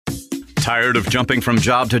Tired of jumping from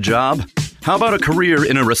job to job? How about a career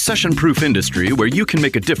in a recession-proof industry where you can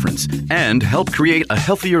make a difference and help create a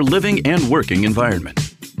healthier living and working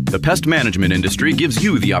environment? The pest management industry gives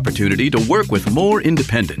you the opportunity to work with more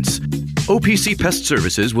independence. OPC Pest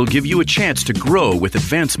Services will give you a chance to grow with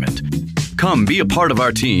advancement. Come be a part of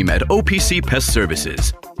our team at OPC Pest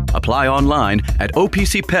Services. Apply online at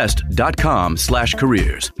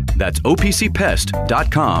opcpest.com/careers. That's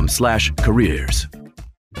opcpest.com/careers.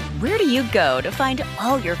 Where do you go to find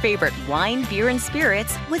all your favorite wine, beer, and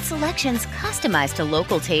spirits with selections customized to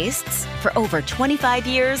local tastes? For over 25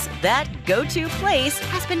 years, that go-to place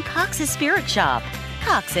has been Cox's Spirit Shop.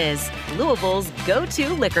 Cox's, Louisville's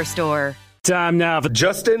go-to liquor store. Time now for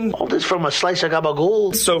Justin. All this from a slice of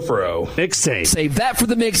gabagool. Sofro. Mixtape. Save that for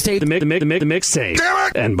the mixtape. The mixtape. Damn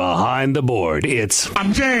it! And behind the board, it's...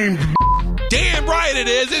 I'm James. Damn right it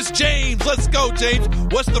is. It's James. Let's go, James.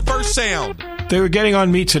 What's the first sound? They were getting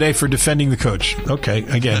on me today for defending the coach. Okay,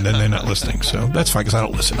 again, then they're not listening, so that's fine because I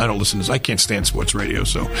don't listen. I can't stand sports radio,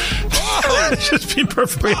 so just being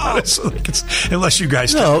perfectly honest. Like unless you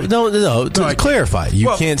guys no. To clarify,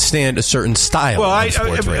 you can't stand a certain style. Well,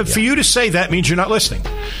 sports radio. For you to say that means you're not listening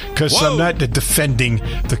because I'm not defending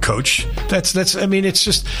the coach. That's. I mean, it's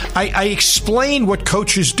just I explain what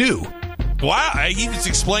coaches do. Wow, he just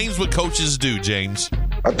explains what coaches do, James.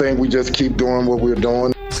 I think we just keep doing what we're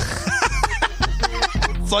doing.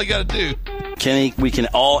 That's all you got to do. Kenny, we can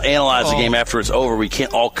all analyze the game after it's over. We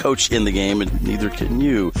can't all coach in the game, and neither can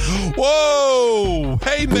you. Whoa!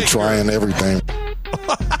 Hey, we're trying everything.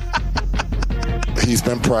 He's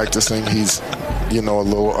been practicing. He's, a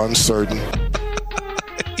little uncertain.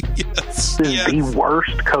 This is the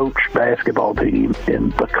worst coach basketball team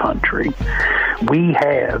in the country. We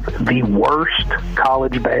have the worst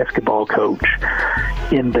college basketball coach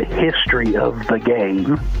in the history of the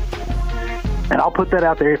game. And I'll put that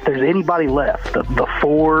out there. If there's anybody left, the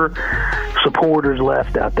four supporters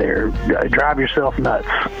left out there, drive yourself nuts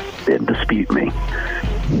and dispute me.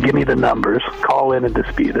 Give me the numbers. Call in and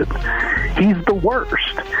dispute it. He's the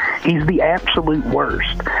worst. He's the absolute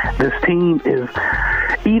worst. This team is,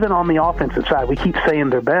 even on the offensive side, we keep saying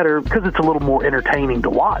they're better because it's a little more entertaining to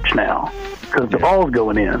watch now because the ball's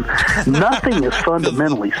going in. Nothing is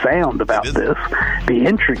fundamentally sound about this. The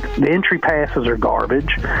entry passes are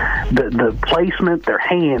garbage. The placement, their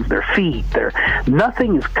hands, their feet,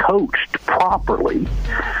 nothing is coached properly.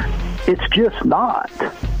 It's just not.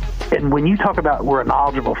 And when you talk about we're a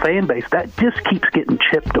knowledgeable fan base, that just keeps getting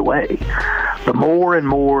chipped away. The more and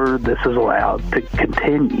more this is allowed to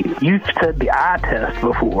continue. You've said the eye test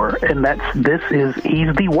before, and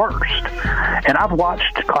he's the worst. And I've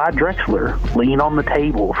watched Clyde Drexler lean on the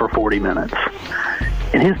table for 40 minutes,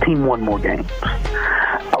 and his team won more games.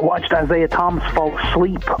 I watched Isaiah Thomas fall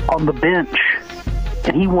asleep on the bench,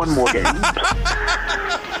 and he won more games.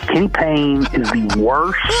 Kenny Payne is the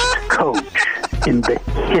worst coach in the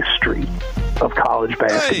history of college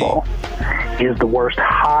basketball. He is the worst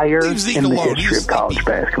hire in the history of college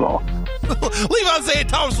basketball. Leave Isaiah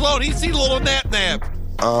Thomas alone. He's seen a little nap.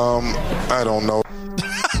 I don't know.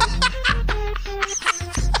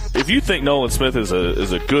 If you think Nolan Smith is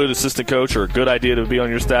a good assistant coach or a good idea to be on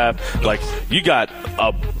your staff, you got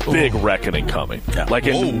a big reckoning coming. Yeah.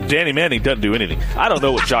 And Danny Manning doesn't do anything. I don't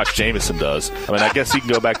know what Josh Jameson does. I mean, I guess he can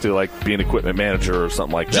go back to being equipment manager or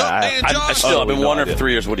something like that. I've been wondering for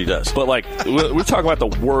 3 years what he does. But we're talking about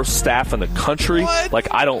the worst staff in the country.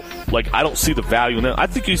 What? I don't see the value in them. I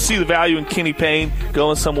think you see the value in Kenny Payne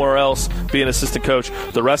going somewhere else, being assistant coach.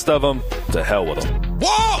 The rest of them, to hell with them.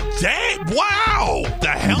 Whoa! Dang! Wow! The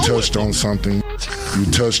hell! You touched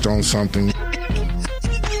on something.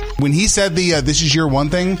 When he said this is year one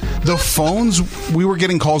thing, the phones, we were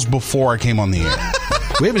getting calls before I came on the air.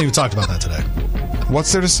 We haven't even talked about that today.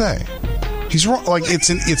 What's there to say? He's wrong.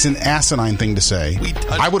 It's an asinine thing to say.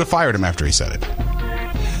 I would have fired him after he said it.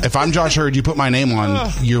 If I'm Josh Hurd, you put my name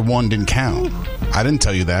on year one didn't count. I didn't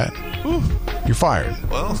tell you that. You're fired.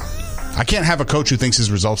 Well, I can't have a coach who thinks his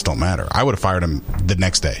results don't matter. I would have fired him the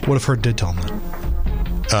next day. What if Hurd did tell him that?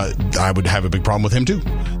 I would have a big problem with him too.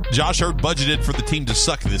 Josh Hurd budgeted for the team to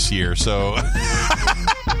suck this year, so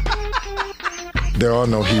there are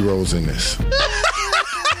no heroes in this.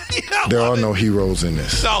 There are no heroes in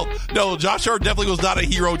this. No, Josh Hurd definitely was not a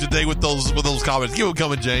hero today with those comments. Keep them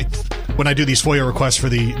coming, James. When I do these FOIA requests for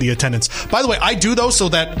the attendance. By the way, I do those so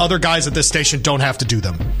that other guys at this station don't have to do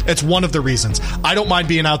them. It's one of the reasons. I don't mind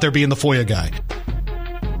being out there being the FOIA guy.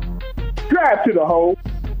 Drive to the hole.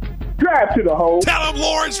 Drive to the hole. Tell him,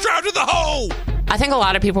 Lawrence, drive to the hole. I think a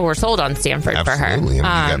lot of people were sold on Stanford for her. Absolutely. You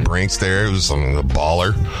got Brinks there. It was a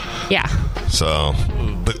baller. Yeah. So,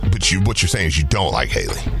 but what you're saying is you don't like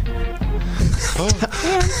Haley.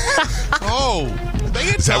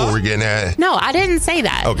 Is that what we're getting at? No, I didn't say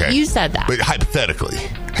that. Okay. You said that. But hypothetically,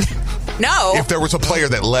 no. If there was a player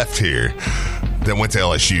that left here that went to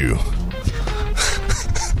LSU,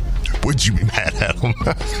 would you be mad at him?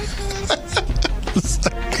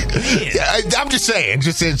 I'm just saying.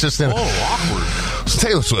 It's just awkward. So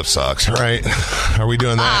Taylor Swift sucks, right? Are we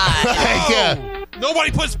doing that? Yeah.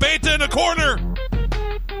 Nobody puts Banta in a corner.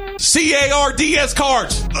 CARDS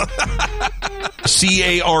cards.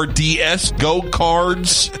 CARDS go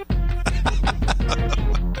cards.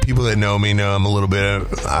 People that know me know I'm a little bit.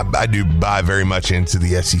 I do buy very much into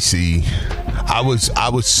the SEC. I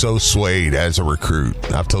was so swayed as a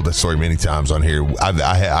recruit. I've told that story many times on here.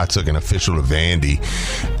 I took an official to Vandy,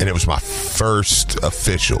 and it was my first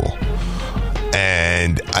official.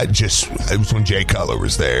 And it was when Jay Cutler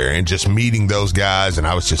was there, and just meeting those guys, and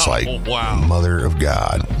I was just wow. Mother of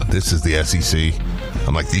God, this is the SEC.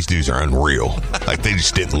 I'm like, these dudes are unreal. Like, they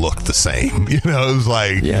just didn't look the same. It was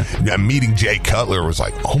like, meeting Jay Cutler was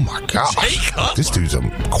like, oh my gosh, this dude's a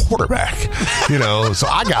quarterback. So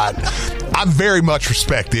I very much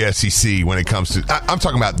respect the SEC when it comes to, I'm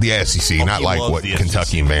talking about the SEC, not like what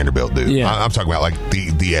Kentucky and Vanderbilt do. Yeah. I'm talking about like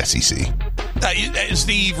the SEC.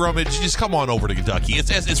 Steve Rummage, just come on over to Kentucky.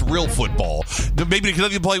 It's real football. Maybe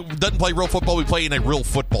Kentucky doesn't play real football. We play in a real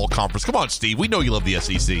football conference. Come on, Steve. We know you love the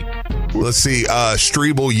SEC. Let's see.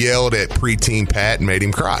 Strebel yelled at preteen Pat and made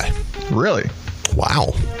him cry. Really?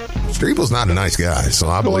 Wow. Strebel's not a nice guy, so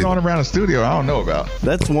I believe. What's going on around the studio I don't know about.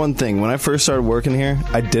 That's one thing. When I first started working here,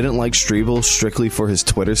 I didn't like Strebel strictly for his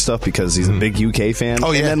Twitter stuff because he's a big UK fan.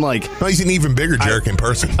 Oh, yeah. And then, he's an even bigger jerk in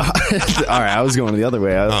person. All right, I was going the other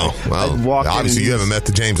way. Obviously you haven't met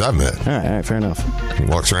the James I've met. All right, fair enough. He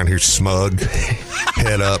walks around here smug,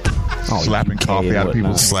 head up. Slapping coffee out of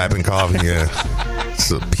people. Slapping coffee, yeah.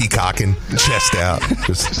 So peacocking, chest out.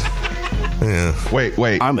 Just, yeah.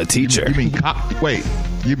 Wait. I'm a teacher. You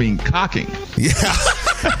mean cocking? Yeah.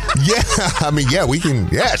 Yeah. I mean, yeah, we can.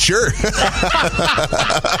 Yeah, sure.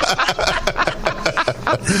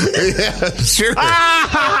 Yeah, sure.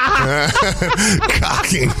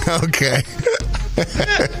 Cocking. Okay.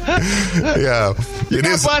 Yeah. You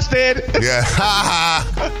got busted. Yeah.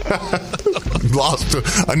 Lost to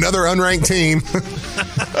another unranked team.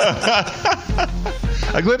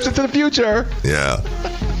 A glimpse into the future. Yeah.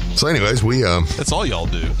 So anyways, that's all y'all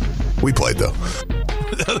do. We played though.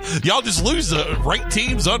 Y'all just lose to ranked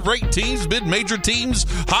teams, unranked teams, mid-major teams,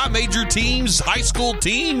 high major teams, high school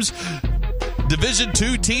teams, Division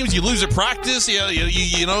II teams. You lose at practice. You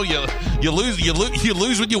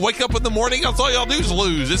lose when you wake up in the morning. That's all y'all do is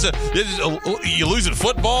lose. You lose in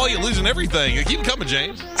football. You lose in everything. Keep coming,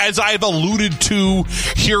 James. As I've alluded to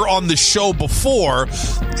here on the show before,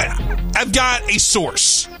 I've got a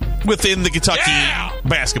source within the Kentucky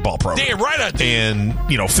basketball program. Damn right I do. And,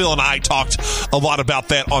 Phil and I talked a lot about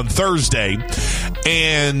that on Thursday.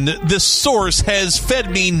 And this source has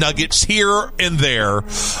fed me nuggets here and there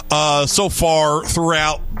so far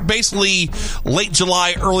throughout basically late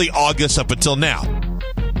July, early August up until now.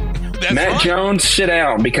 Matt Jones, sit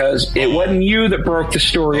down, because it wasn't you that broke the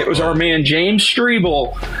story. It was our man James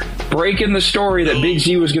Strebel breaking the story that Big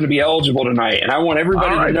Z was going to be eligible tonight. And I want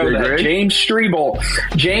everybody to know that. James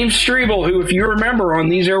Strebel, who, if you remember, on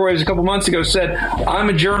these airwaves a couple months ago said, I'm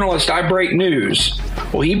a journalist, I break news.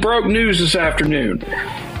 Well, he broke news this afternoon.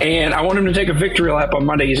 And I want him to take a victory lap on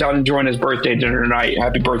Monday. He's out enjoying his birthday dinner tonight.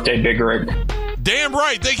 Happy birthday, Big Rig. Damn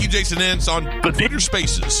right. Thank you, Jason Ince, on the Twitter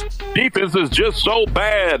Spaces. Defense is just so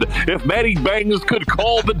bad. If Matty Bangs could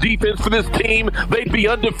call the defense for this team, they'd be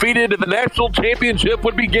undefeated and the national championship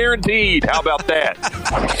would be guaranteed. How about that?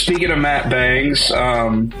 Speaking of Matt Bangs,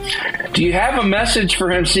 do you have a message for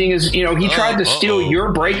him, seeing as, he tried to steal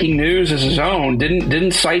your breaking news as his own,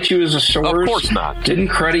 didn't cite you as a source? Of course not. Didn't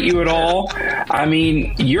credit you at all? I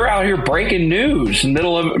mean, you're out here breaking news in the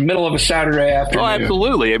middle of a Saturday afternoon. Oh,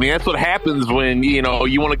 absolutely. I mean, that's what happens when, you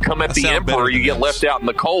want to come at the emperor, you get left out in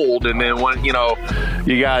the cold, and then when, you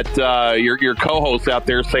got your co-host out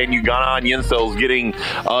there saying Ugana Yensel's getting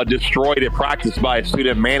destroyed at practice by a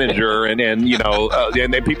student manager, and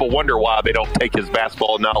then people wonder why they don't take his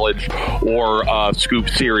basketball knowledge or scoop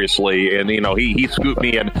seriously, and he scooped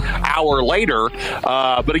me an hour later,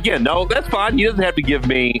 but again, no, that's fine. He doesn't have to give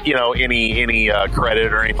me any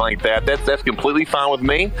credit or anything like that. That's completely fine with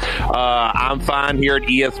me. I'm fine here at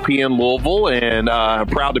ESPN Louisville, and I'm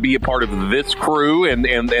proud to be a part of this crew and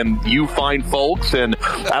you fine folks. And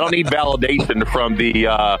I don't need validation from the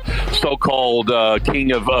so-called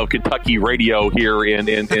king of Kentucky radio here in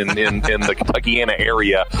the Kentuckiana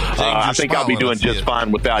area. I think I'll be doing just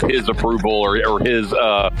fine without his approval or his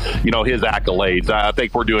his accolades. I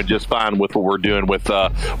think we're doing just fine with what we're doing with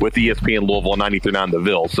ESPN Louisville and 93.9 The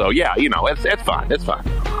Ville. So yeah, it's fine. It's fine.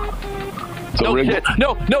 So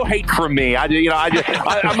no hate from me. I'm a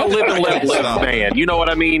live and let live man. You know what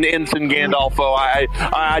I mean, Ensign Gandolfo.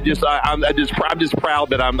 I'm just proud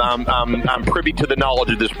that I'm privy to the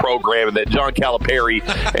knowledge of this program and that John Calipari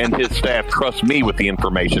and his staff trust me with the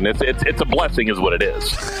information. It's a blessing, is what it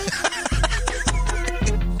is.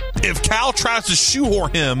 If Cal tries to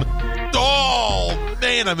shoehorn him, oh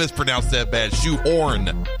man, I mispronounced that bad.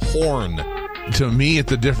 Horn. To me,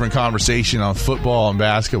 it's a different conversation on football and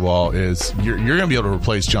basketball. Is you're going to be able to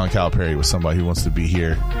replace John Calipari with somebody who wants to be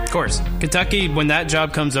here. Of course, Kentucky. When that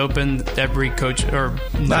job comes open, every coach or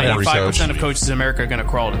 95% of coaches in America are going to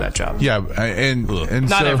crawl to that job. Yeah, and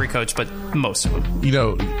not so, every coach, but most of them.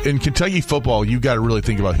 In Kentucky football, you got to really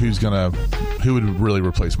think about who would really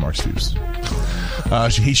replace Mark Stoops.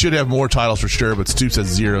 He should have more titles for sure, but Stoops has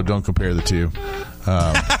 0. Don't compare the two.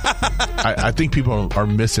 I think people are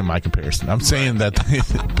missing my comparison. I'm saying that,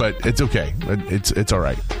 but it's okay. It's all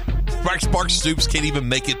right. Mark Stoops can't even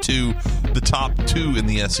make it to the top 2 in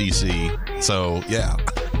the SEC. So yeah.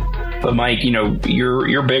 But Mike,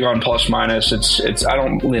 you're big on plus minus. It's I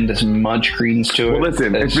don't lend as much credence to it. Well,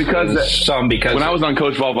 listen, it's because when I was on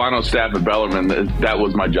Coach Valvano's staff at Bellarmine, that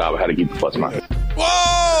was my job. I had to keep the plus minus.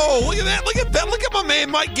 Whoa! Look at that! Look at that! Look at my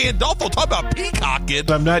man Mike Gandolfo talk about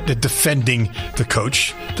peacocking. I'm not defending the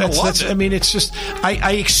coach. It's just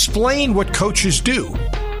I explain what coaches do.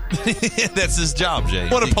 That's his job, Jay.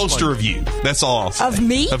 What a poster of you. That's all I'll say. Of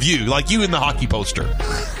me? Of you. Like you in the hockey poster.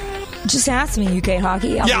 Just ask me UK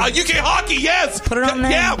hockey. UK hockey, yes. Put it on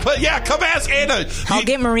there. Yeah, come ask Anna. I'll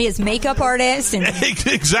get Maria's makeup artist. And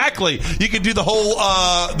exactly. You can do the whole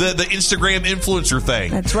the Instagram influencer thing.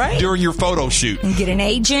 That's right. During your photo shoot. And get an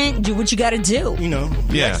agent. Do what you got to do.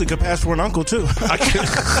 You actually could pass for an uncle, too. I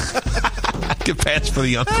could pass for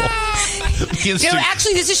the uncle.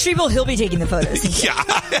 Actually, this is Shreeble. He'll be taking the photos. Yeah.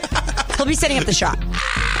 He'll be setting up the shot.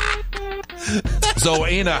 So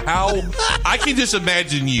Anna, how I can just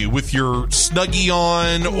imagine you with your Snuggie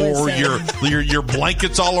on or your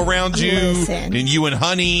blankets all around you, and you and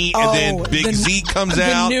Honey, and then Big Z comes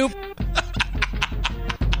out. Nope.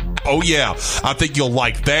 Oh yeah, I think you'll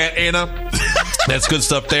like that, Anna. That's good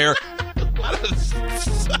stuff there.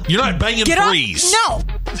 You're not banging threes. No.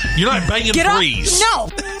 You're not banging threes. No.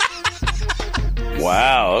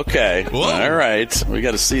 Wow, okay. Whoa. All right. We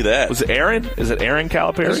got to see that. Was it Aaron? Is it Aaron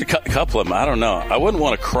Calipari? There's a couple of them. I don't know. I wouldn't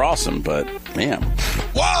want to cross them, but man.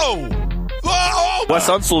 Whoa! Whoa! Wes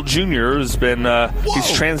Unseld Jr. has been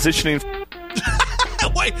he's transitioning.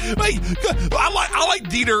 Wait. I like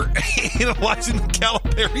Dieter analyzing the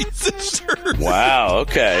Calipari sister. Wow,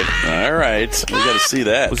 okay. All right. We got to see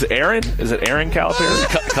that. Was it Aaron? Is it Aaron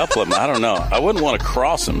Calipari? A couple of them. I don't know. I wouldn't want to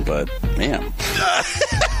cross them, but man.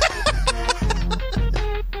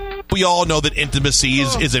 We all know that intimacy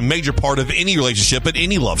is a major part of any relationship and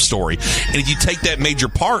any love story. And if you take that major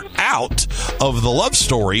part out of the love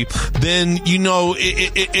story, then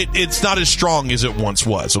it's not as strong as it once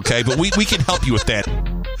was, okay? But we can help you with that.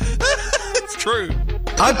 It's true.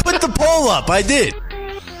 I put the poll up. I did.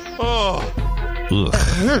 Oh. Ugh.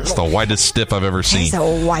 It's the whitest stiff I've ever seen. It's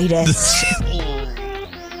the whitest.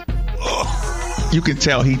 You can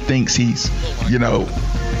tell he thinks he's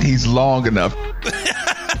long enough.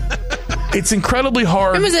 It's incredibly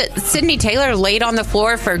hard. When was it? Sydney Taylor laid on the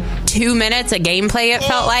floor for 2 minutes of gameplay, it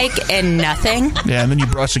felt like, and nothing. Yeah, and then you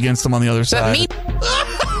brush against him on the other side.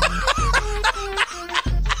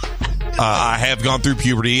 I have gone through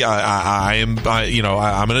puberty. I'm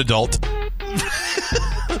an adult.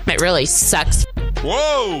 It really sucks.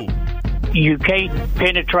 Whoa! You can't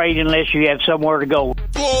penetrate unless you have somewhere to go.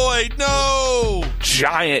 Boy, no!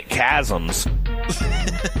 Giant chasms.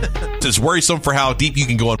 It's worrisome for how deep you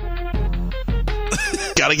can go.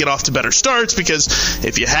 Got to get off to better starts, because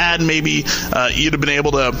if you had, maybe you'd have been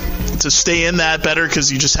able to stay in that better,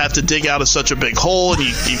 because you just have to dig out of such a big hole and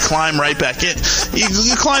you climb right back in.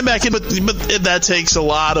 You climb back in, but that takes a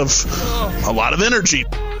lot of energy.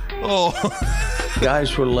 Oh,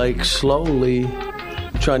 guys were like slowly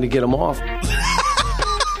trying to get him off.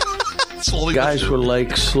 Guys were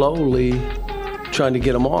like slowly trying to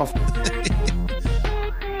get him off.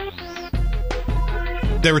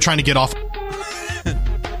 They were trying to get off.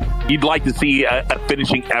 You'd like to see a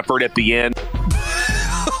finishing effort at the end.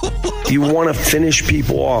 You want to finish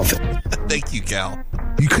people off. Thank you, Cal.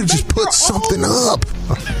 You could just put something up.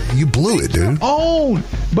 You blew it, dude. Oh,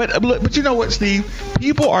 but you know what, Steve?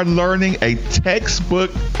 People are learning a textbook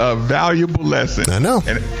of valuable lesson. I know.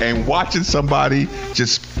 And watching somebody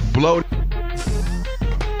just blow.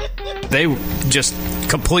 They just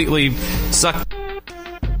completely suck.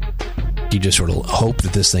 You just sort of hope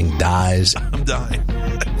that this thing dies. I'm dying.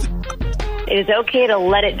 It is okay to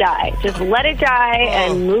let it die. Just let it die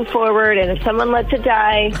and move forward. And if someone lets it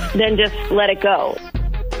die, then just let it go.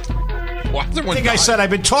 I think I said I've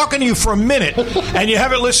been talking to you for a minute, and you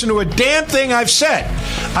haven't listened to a damn thing I've said.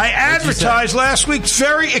 I advertised last week. It's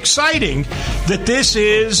very exciting that this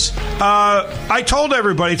is. I told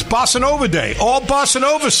everybody it's Bossa Nova Day. All Bossa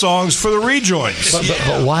Nova songs for the rejoins.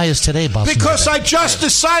 But why is today Bossa Nova? Because I just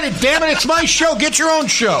decided. Damn it! It's my show. Get your own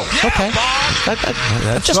show. Okay.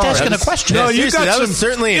 I'm just asking a question. No, you got that some. Was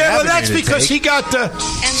certainly. Yeah, well, that's because he got the.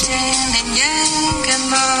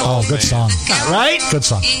 Oh, good song. Right? Good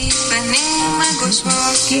song.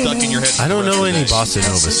 Stuck in your head. I don't know any Bossa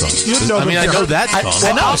Nova songs. I mean, I know that song.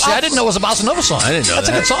 I know. See, I didn't know it was a Bossa Nova song. I didn't know That's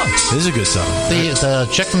a good song. This is a good song. The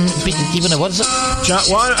chicken, even what is it?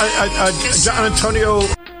 John Antonio.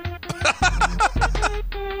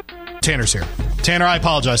 Tanner's here. Tanner, I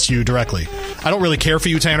apologize to you directly. I don't really care for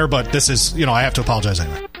you, Tanner, but this is, I have to apologize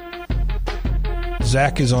anyway.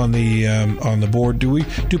 Zach is on the board. Do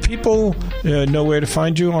people know where to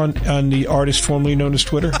find you on the artist formerly known as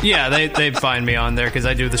Twitter? Yeah, they find me on there because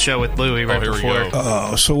I do the show with Louie right before.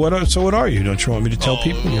 Oh, so what are you? Don't you want me to tell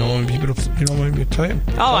people? You don't want me to tell you?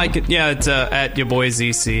 Oh, I could. Yeah, it's at your boy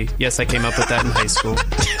ZC. Yes, I came up with that in high school.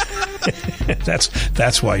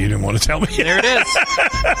 That's why you didn't want to tell me. There it is.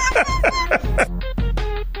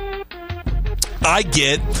 I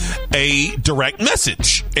get a direct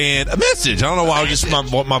message. And a message. I don't know why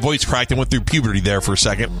my voice cracked and went through puberty there for a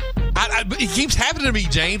second. It keeps happening to me,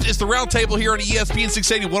 James. It's the Roundtable here on ESPN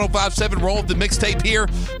 680 105.7. Roll up the mixtape here.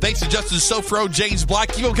 Thanks to Justin Sofro, James Black.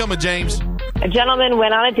 Keep on coming, James. A gentleman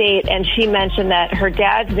went on a date, and she mentioned that her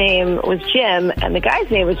dad's name was Jim, and the guy's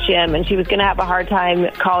name was Jim, and she was going to have a hard time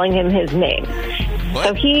calling him his name. What?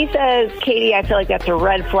 So he says, Katie, I feel like that's a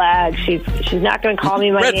red flag. She's not going to call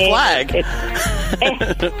me my name. Red flag?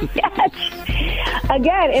 Yes.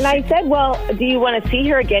 Again, and I said, well, do you want to see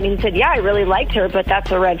her again? He said, yeah, I really liked her, but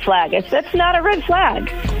that's a red flag. I said, that's not a red flag.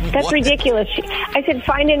 That's ridiculous. I said,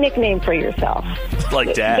 find a nickname for yourself.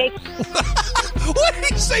 Like Dad. What did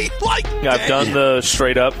he say? Like I've done the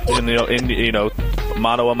straight up,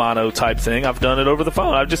 mano a mano type thing. I've done it over the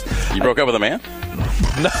phone. You broke up with a man?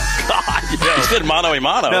 No, God, you said mano a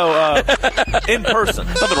mano. No, in person.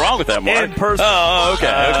 Nothing wrong with that, Mark. In person. Oh,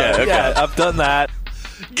 okay. Yeah, I've done that.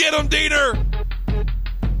 Get him, Diener.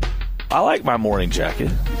 I like My Morning Jacket.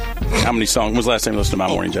 How many songs? When was the last time you listened to My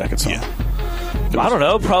Morning Jacket song? Yeah. I don't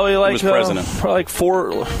know. Probably like president. Probably like 4.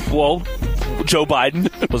 Well, Joe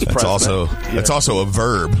Biden was president. That's also a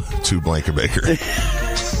verb to Blankenbaker.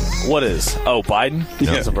 What is? Oh, Biden?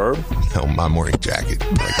 Yeah. It's a verb? No, My Morning Jacket.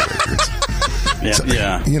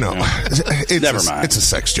 Yeah. Never mind. It's a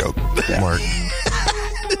sex joke, Mark.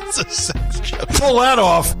 It's a sex joke. Pull that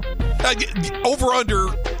off. Over under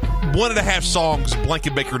 1.5 songs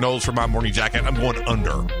Blankenbaker knows for My Morning Jacket. I'm going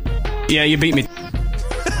under. Yeah, you beat me.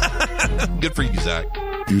 Good for you, Zach.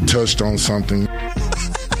 You touched on something.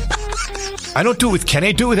 I don't do it with Kenny.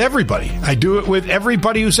 I do it with everybody. I do it with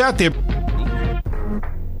everybody who's out there.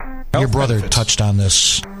 Your brother touched on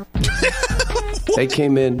this. They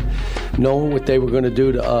came in knowing what they were going to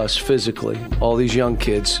do to us physically, all these young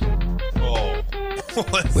kids.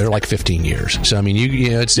 They're like 15 years. So, I mean,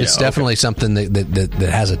 it's definitely something that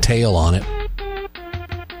has a tail on it.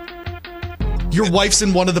 Your wife's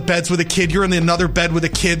in one of the beds with a kid. You're in another bed with a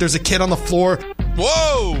kid. There's a kid on the floor.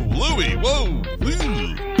 Whoa, Louie, whoa.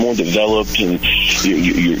 More developed, and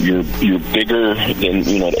you're bigger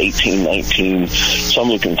than, at 18, 19. So I'm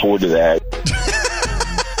looking forward to that.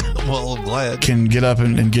 Well, I'm glad. Can get up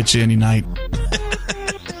and get you any night.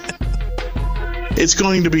 It's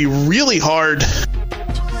going to be really hard.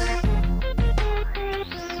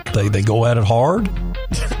 They go at it hard?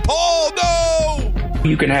 Paul, no!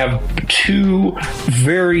 You can have 2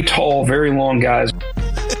 very tall, very long guys.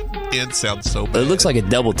 It sounds so bad. It looks like a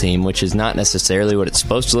double team, which is not necessarily what it's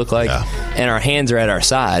supposed to look like. Yeah. And our hands are at our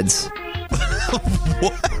sides.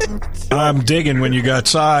 What? I'm digging when you got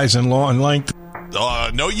size and length.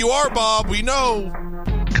 No, you are, Bob. We know.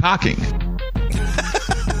 Cocking.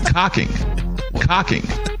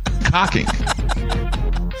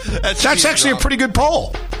 That's actually a pretty good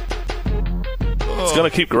poll. It's going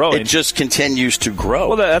to keep growing. It just continues to grow.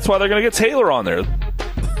 Well, that's why they're going to get Taylor on there.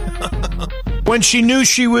 When she knew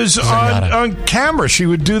she was on camera, she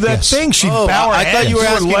would do that thing. She'd bow her head. I thought you were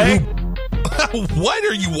asking what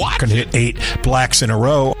are you watching? Can hit 8 blacks in a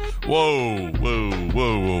row. Whoa,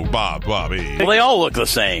 Bobby. Well, they all look the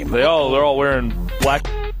same. They're all wearing black.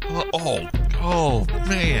 Oh, Oh,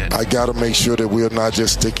 man. I got to make sure that we're not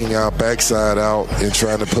just sticking our backside out and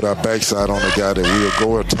trying to put our backside on the guy, that we'll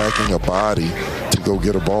go attacking a body to go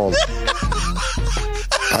get a ball.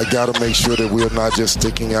 I got to make sure that we're not just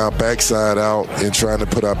sticking our backside out and trying to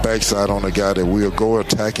put our backside on the guy, that we'll go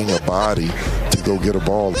attacking a body to go get a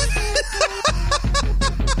ball.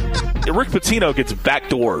 Rick Pitino gets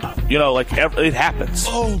backdoored. It happens.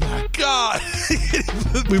 Oh, my God.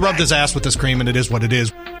 We rubbed his ass with this cream, and it is what it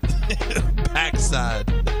is.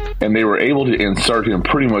 Backside. And they were able to insert him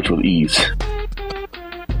pretty much with ease.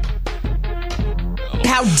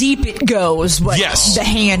 How deep it goes. Yes. The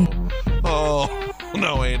hand. Oh,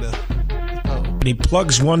 no, Anna. And he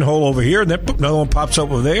plugs one hole over here, and then another one pops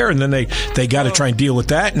up over there, and then they got to try and deal with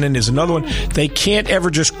that, and then there's another one. They can't ever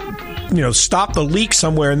just stop the leak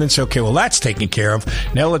somewhere and then say, okay, well, that's taken care of.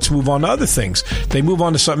 Now let's move on to other things. They move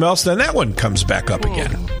on to something else, then that one comes back up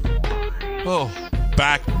again. Oh,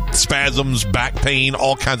 back spasms, back pain,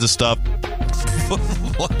 all kinds of stuff.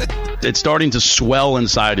 What? It's starting to swell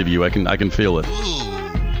inside of you. I can feel it.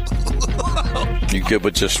 You good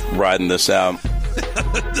with just riding this out?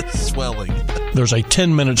 Swelling. There's a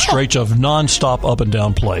 10-minute stretch of nonstop up and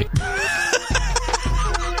down play.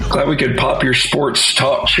 Glad we could pop your sports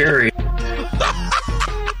talk cherry.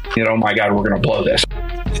 Oh my God, we're going to blow this.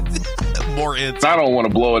 More ints. I don't want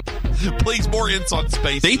to blow it. Please, more ints on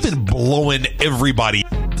space. They've been blowing everybody.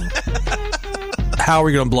 How are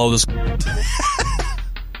we going to blow this?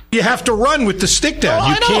 You have to run with the stick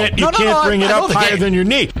down. You can't bring it up higher than your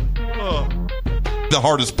knee. The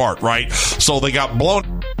hardest part, right? So they got blown.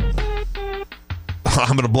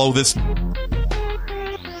 I'm going to blow this.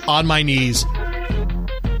 On my knees.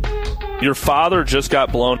 Your father just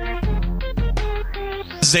got blown.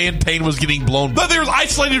 Zan Payne was getting blown. But there's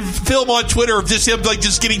isolated film on Twitter of just him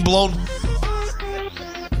just getting blown.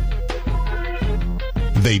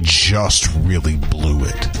 They just really blew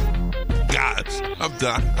it. Gosh, I'm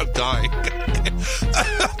dying.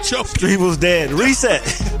 Streeble's dead. Reset.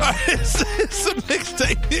 It's a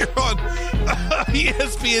mixtape here on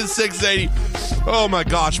ESPN 680. Oh my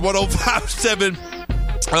gosh,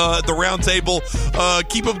 105.7. The round table.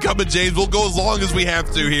 Keep them coming, James. We'll go as long as we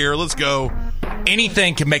have to here. Let's go.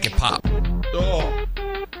 Anything can make it pop. Oh.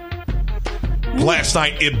 Last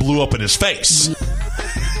night, it blew up in his face.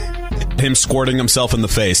 Him squirting himself in the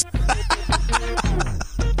face.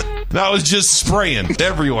 That was just spraying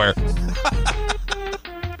everywhere.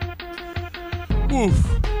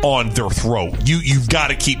 On their throat. You've got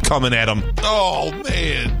to keep coming at them. Oh,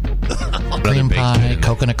 man. Cream pie,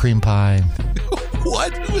 coconut cream pie.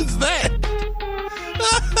 What was that?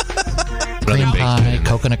 Cream pie,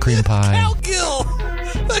 coconut cream pie. Cowgill.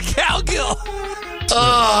 The cowgill.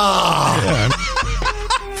 Oh.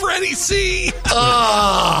 Freddie C.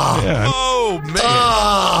 Oh,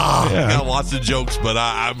 man. Got lots of jokes, but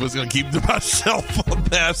I was going to keep to myself on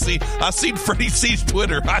that. I seen Freddie C's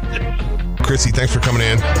Twitter. Chrissy, thanks for coming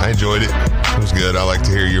in. I enjoyed it. It was good. I like to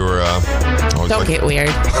hear your... Don't get weird.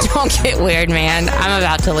 Don't get weird, man. I'm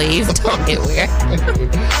about to leave. Don't get weird.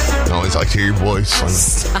 I always like to hear your voice and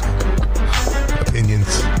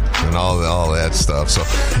opinions and all that stuff. So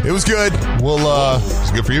it was good. It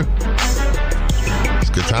was good for you. It's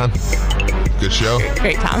a good time. Good show.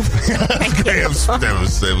 Great time. It was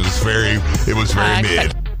very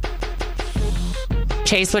mid.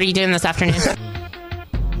 Chase, what are you doing this afternoon?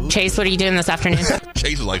 Chase, what are you doing this afternoon?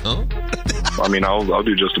 Chase is like, huh? I mean, I'll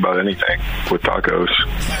do just about anything with tacos.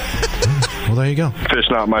 Well, there you go. Fish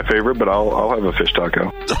not my favorite, but I'll have a fish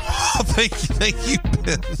taco. Thank you,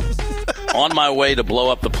 Ben. On my way to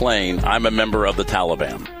blow up the plane, I'm a member of the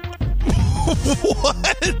Taliban.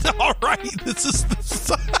 What? All right, this is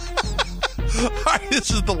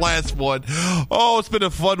the last one. Oh, it's been a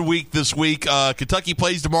fun week this week. Kentucky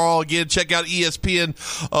plays tomorrow again. Check out ESPN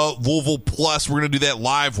Louisville Plus. We're going to do that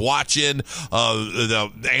live watching.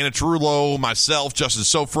 Anna Trullo, myself, Justin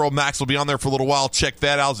Sofro, Max will be on there for a little while. Check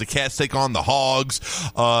that out as the Cats take on the Hogs.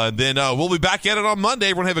 Then we'll be back at it on Monday.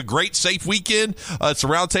 We're going to have a great, safe weekend. It's a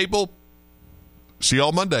round table. See you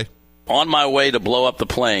all Monday. On my way to blow up the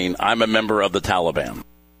plane, I'm a member of the Taliban.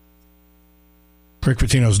 Rick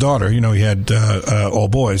Pitino's daughter, he had all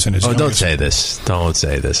boys. And his don't say this. Don't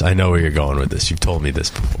say this. I know where you're going with this. You've told me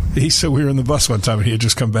this before. He said we were in the bus one time, and he had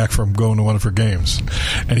just come back from going to one of her games.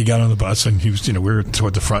 And he got on the bus, and he was, we were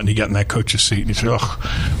toward the front, and he got in that coach's seat, and he said,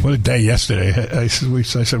 oh, what a day yesterday. I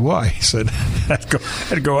said, why? He said, I had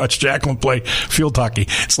to go watch Jacqueline play field hockey.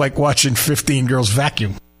 It's like watching 15 girls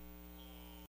vacuum.